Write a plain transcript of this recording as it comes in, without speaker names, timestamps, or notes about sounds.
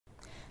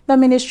The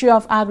Ministry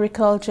of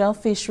Agriculture,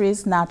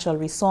 Fisheries, Natural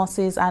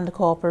Resources and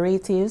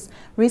Co-operatives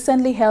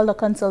recently held a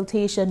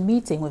consultation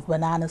meeting with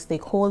banana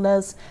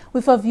stakeholders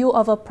with a view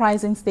of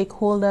apprising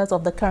stakeholders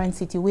of the current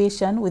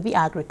situation with the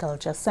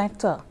agriculture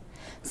sector.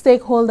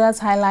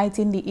 Stakeholders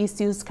highlighting the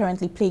issues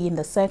currently plaguing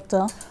the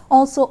sector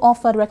also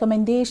offered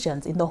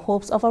recommendations in the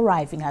hopes of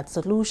arriving at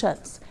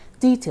solutions.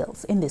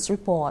 Details in this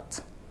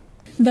report.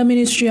 The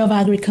Ministry of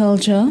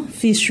Agriculture,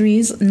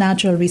 Fisheries,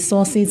 Natural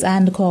Resources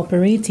and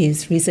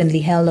Cooperatives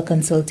recently held a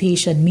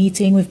consultation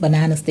meeting with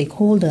banana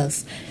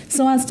stakeholders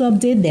so as to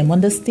update them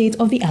on the state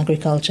of the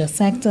agriculture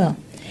sector.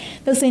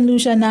 The St.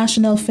 Lucia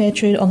National Fair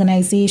Trade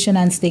Organization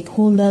and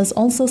stakeholders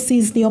also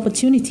seized the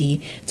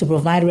opportunity to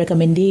provide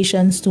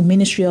recommendations to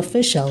ministry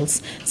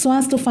officials so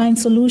as to find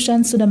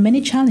solutions to the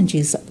many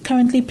challenges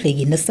currently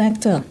plaguing the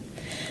sector.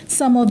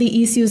 Some of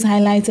the issues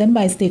highlighted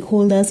by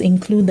stakeholders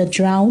include the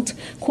drought,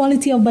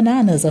 quality of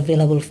bananas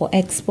available for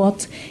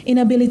export,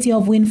 inability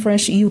of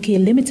Winfresh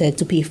Ltd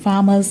to pay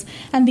farmers,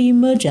 and the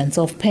emergence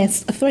of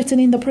pests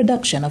threatening the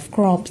production of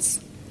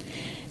crops.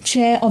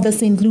 Chair of the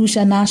St.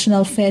 Lucia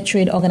National Fair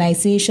Trade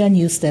Organization,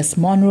 Eustace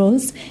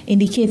Monrose,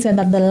 indicated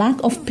that the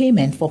lack of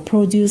payment for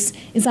produce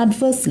is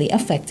adversely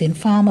affecting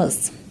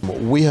farmers.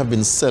 We have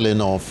been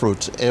selling our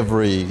fruit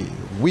every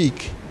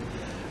week,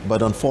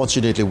 but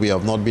unfortunately we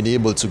have not been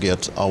able to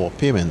get our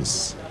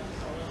payments.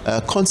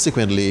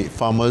 Consequently,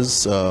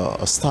 farmers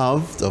are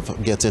starved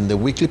of getting the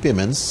weekly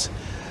payments,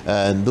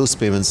 and those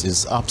payments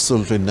is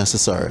absolutely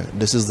necessary.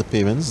 This is the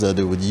payments that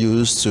they would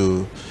use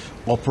to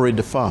operate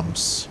the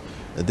farms.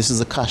 This is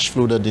the cash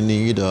flow that they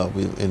need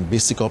in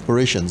basic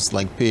operations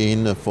like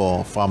paying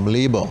for farm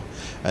labor,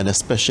 and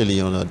especially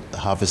on a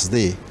harvest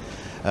day.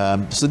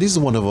 So this is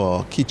one of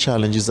our key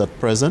challenges at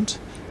present,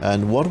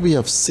 and what we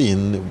have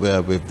seen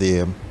with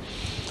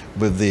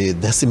the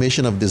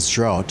decimation of this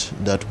drought,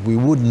 that we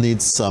would need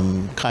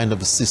some kind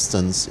of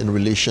assistance in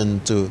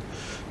relation to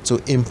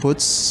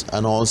inputs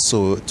and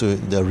also to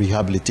the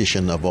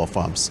rehabilitation of our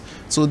farms.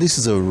 So this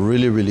is a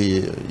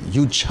really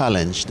huge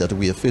challenge that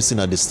we are facing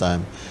at this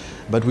time.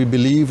 But we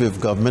believe with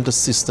government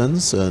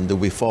assistance and the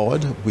way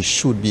forward, we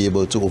should be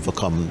able to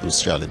overcome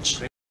this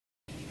challenge.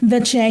 The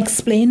chair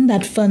explained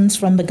that funds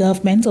from the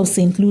government of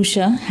St.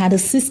 Lucia had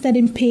assisted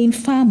in paying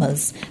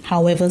farmers.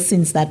 However,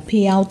 since that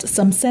payout,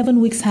 some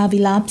 7 weeks have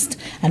elapsed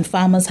and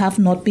farmers have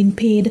not been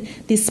paid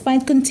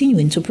despite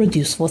continuing to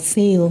produce for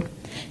sale.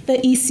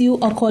 The issue,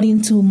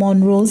 according to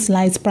Monrose,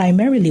 lies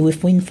primarily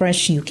with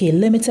Winfresh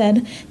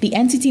Ltd, the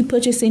entity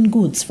purchasing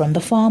goods from the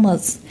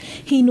farmers.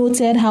 He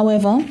noted,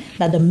 however,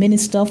 that the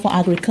Minister for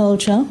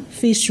Agriculture,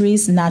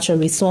 Fisheries, Natural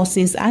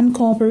Resources and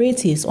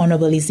Cooperatives,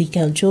 Honorable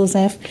Ezechiel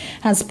Joseph,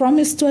 has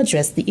promised to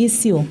address the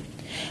issue.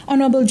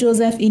 Honorable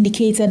Joseph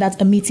indicated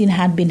that a meeting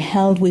had been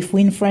held with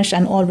Winfresh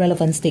and all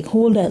relevant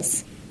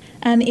stakeholders.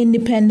 An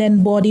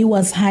independent body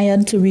was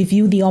hired to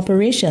review the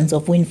operations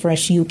of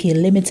Winfresh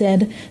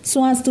Ltd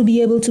so as to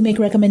be able to make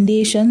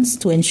recommendations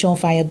to ensure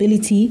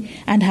viability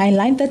and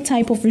highlight the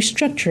type of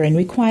restructuring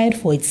required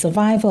for its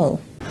survival.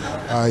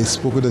 I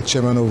spoke with the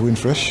chairman of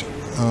Winfresh,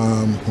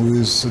 who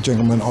is a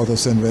gentleman out of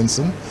St.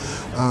 Vincent,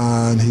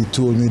 and he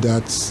told me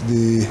that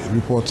the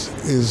report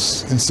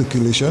is in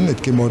circulation.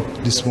 It came out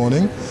this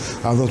morning.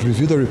 I have not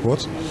reviewed the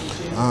report,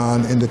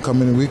 and in the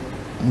coming week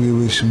we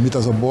will meet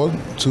as a board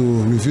to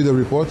review the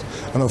report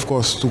and of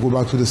course to go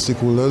back to the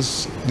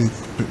stakeholders,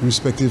 the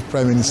respective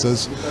prime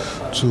ministers,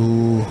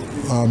 to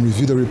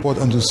review the report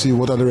and to see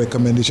what are the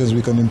recommendations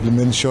we can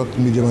implement short,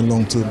 medium and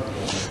long term.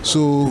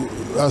 So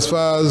as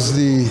far as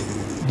the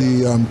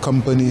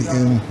company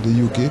in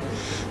the UK,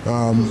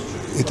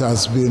 it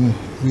has been,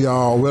 we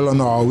are well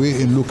on our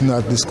way in looking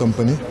at this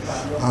company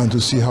and to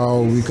see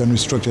how we can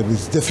restructure it.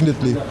 It's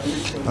definitely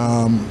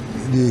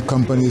the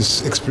company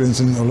is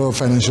experiencing a lot of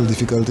financial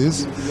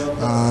difficulties,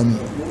 and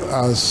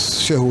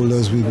as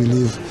shareholders we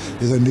believe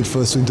there's a need for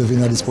us to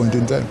intervene at this point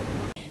in time.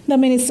 The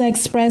minister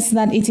expressed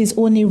that it is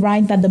only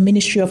right that the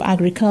Ministry of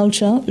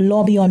Agriculture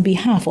lobby on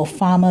behalf of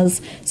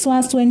farmers so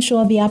as to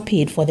ensure they are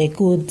paid for their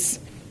goods.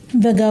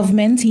 The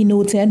government, he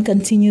noted,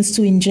 continues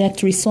to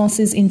inject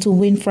resources into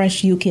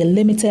Winfresh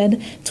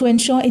Ltd to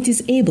ensure it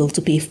is able to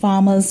pay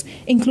farmers,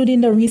 including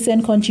the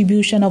recent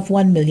contribution of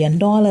 $1 million.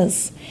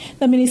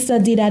 The minister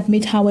did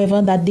admit,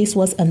 however, that this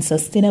was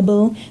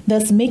unsustainable,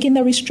 thus making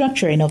the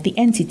restructuring of the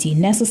entity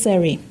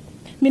necessary.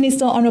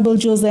 Minister Honorable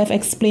Joseph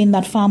explained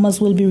that farmers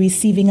will be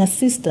receiving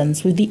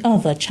assistance with the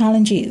other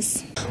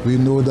challenges. We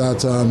know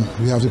that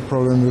we have the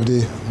problem with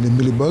the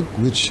mealybug,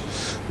 which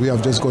we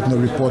have just gotten a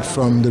report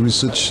from the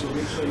research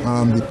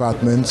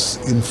departments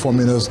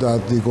informing us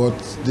that they got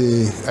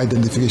the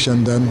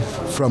identification done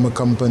from a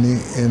company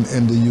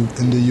in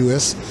the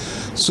US.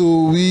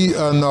 So we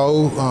are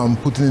now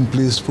putting in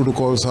place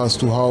protocols as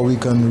to how we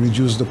can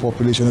reduce the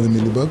population of the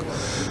mealybug.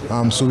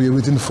 So we're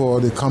waiting for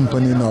the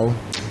company now.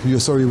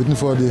 We're waiting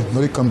for the,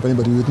 not the company,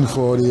 but we're waiting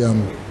for the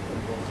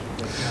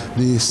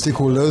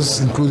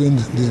stakeholders, including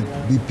the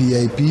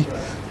BPIP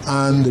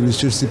and the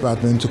research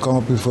department, to come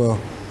up with a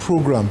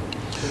program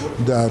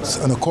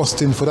and a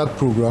costing for that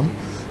program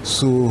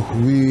So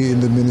we in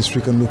the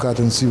ministry can look at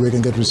and see where we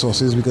can get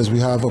resources, because we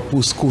have a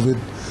post-COVID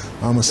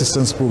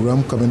assistance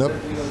program coming up.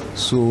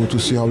 So to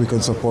see how we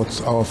can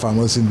support our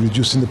farmers in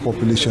reducing the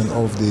population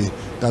of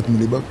that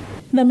mealybug.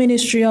 The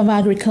Ministry of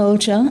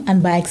Agriculture,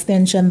 and by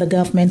extension the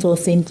government of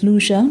St.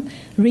 Lucia,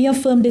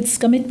 reaffirmed its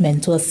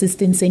commitment to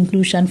assisting St.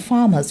 Lucian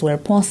farmers where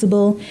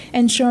possible,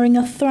 ensuring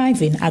a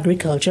thriving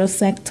agriculture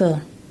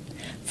sector.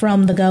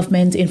 From the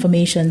Government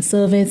Information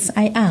Service,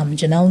 I am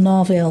Janelle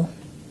Norville.